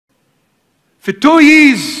For 2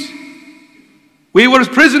 years, we were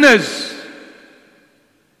prisoners.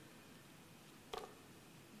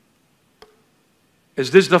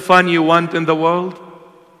 Is this the fun you want in the world?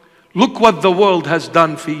 Look what the world has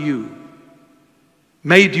done for you.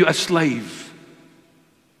 Made you a slave.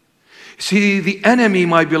 See, the enemy,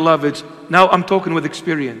 my beloveds, now I'm talking with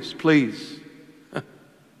experience, please.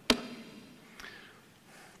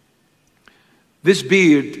 This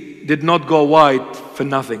beard did not go white for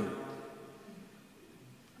nothing.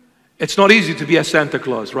 It's not easy to be a Santa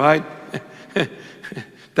Claus, right?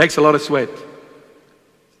 Takes a lot of sweat.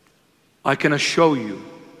 I can assure you,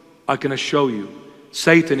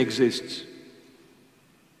 Satan exists.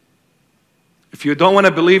 If you don't want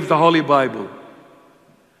to believe the Holy Bible,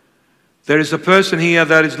 there is a person here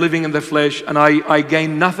that is living in the flesh, and I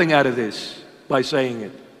gain nothing out of this by saying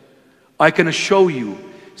it. I can assure you,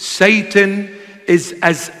 Satan is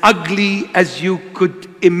as ugly as you could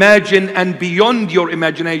imagine, and beyond your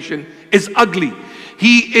imagination is ugly.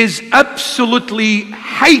 He is absolutely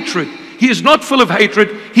hatred. He is not full of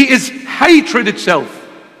hatred. He is hatred itself.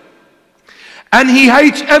 And he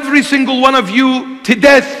hates every single one of you to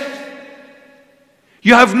death.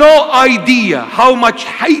 You have no idea how much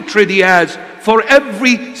hatred he has for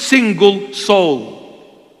every single soul.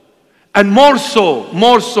 And more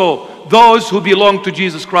so, those who belong to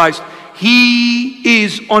Jesus Christ. He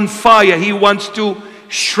is on fire. He wants to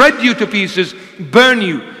shred you to pieces, burn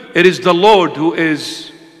you. It is the Lord who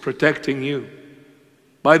is protecting you.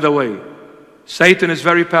 By the way, Satan is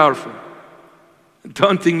very powerful.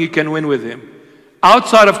 Don't think you can win with him.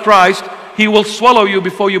 Outside of Christ, he will swallow you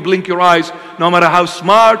before you blink your eyes. No matter how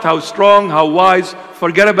smart, how strong, how wise,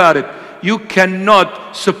 forget about it. You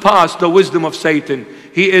cannot surpass the wisdom of Satan.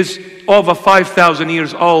 He is over 5,000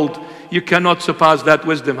 years old. You cannot surpass that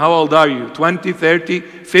wisdom. How old are you? 20, 30,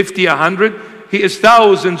 50, 100? He is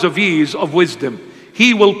thousands of years of wisdom.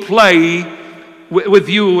 He will play with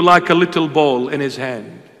you like a little ball in his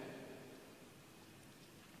hand.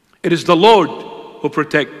 It is the Lord who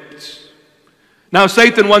protects. Now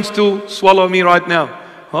Satan wants to swallow me right now.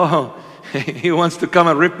 Oh, he wants to come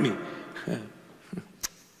and rip me.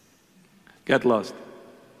 Get lost.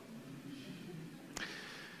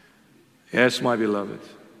 Yes, my beloved.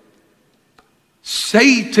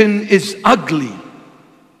 Satan is ugly.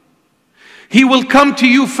 He will come to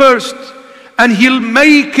you first, and he'll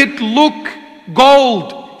make it look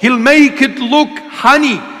gold. He'll make it look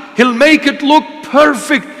honey. He'll make it look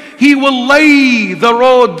perfect. He will lay the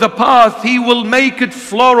road, the path. He will make it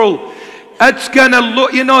floral. It's gonna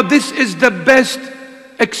look, this is the best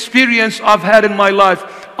experience I've had in my life.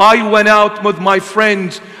 I went out with my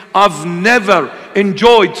friends. I've never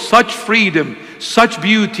enjoyed such freedom, such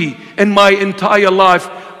beauty in my entire life.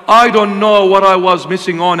 I don't know what I was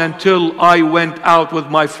missing on until I went out with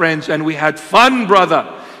my friends and we had fun, brother.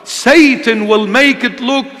 Satan will make it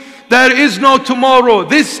look, there is no tomorrow.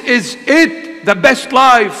 This is it, the best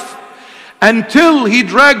life. Until he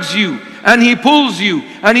drags you and he pulls you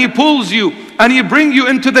and he pulls you and he brings you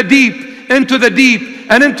into the deep, into the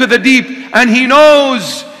deep and into the deep. And he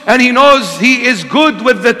knows he is good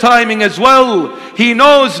with the timing as well. He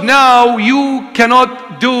knows now you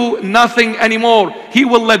cannot do nothing anymore. He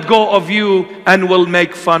will let go of you and will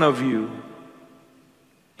make fun of you.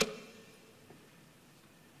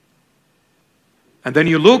 And then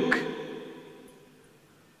you look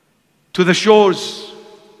to the shores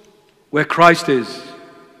where Christ is.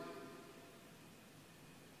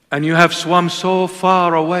 And you have swum so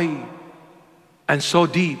far away and so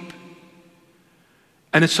deep.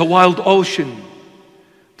 And it's a wild ocean.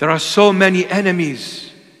 There are so many enemies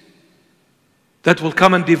that will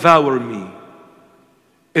come and devour me.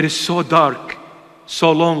 It is so dark,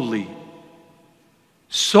 so lonely,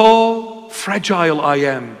 so fragile I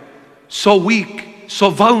am, so weak, so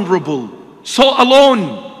vulnerable, so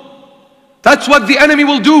alone. That's what the enemy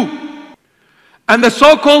will do. And the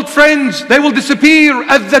so-called friends, they will disappear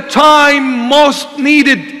at the time most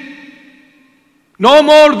needed. No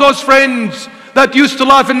more those friends that used to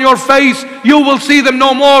laugh in your face. You will see them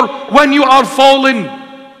no more when you are fallen.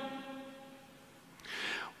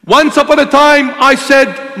 Once upon a time I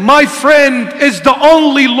said, my friend is the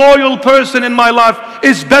only loyal person in my life,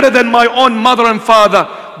 is better than my own mother and father.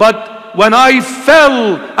 But when I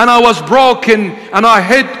fell and I was broken and I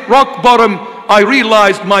hit rock bottom, I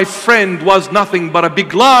realized my friend was nothing but a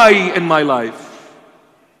big lie in my life.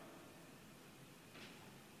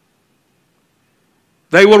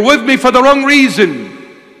 They were with me for the wrong reason.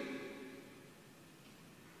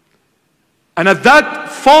 And at that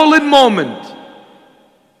fallen moment,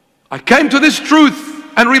 I came to this truth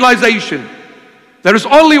and realization. There is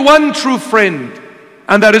only one true friend.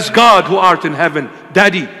 And that is God who art in heaven,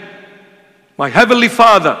 Daddy, my heavenly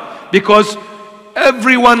Father. Because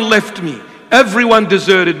everyone left me, everyone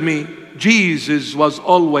deserted me, Jesus was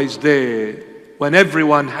always there when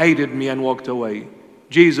everyone hated me and walked away.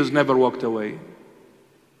 Jesus never walked away.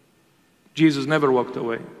 Jesus never walked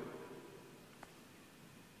away.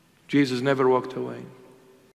 Jesus never walked away.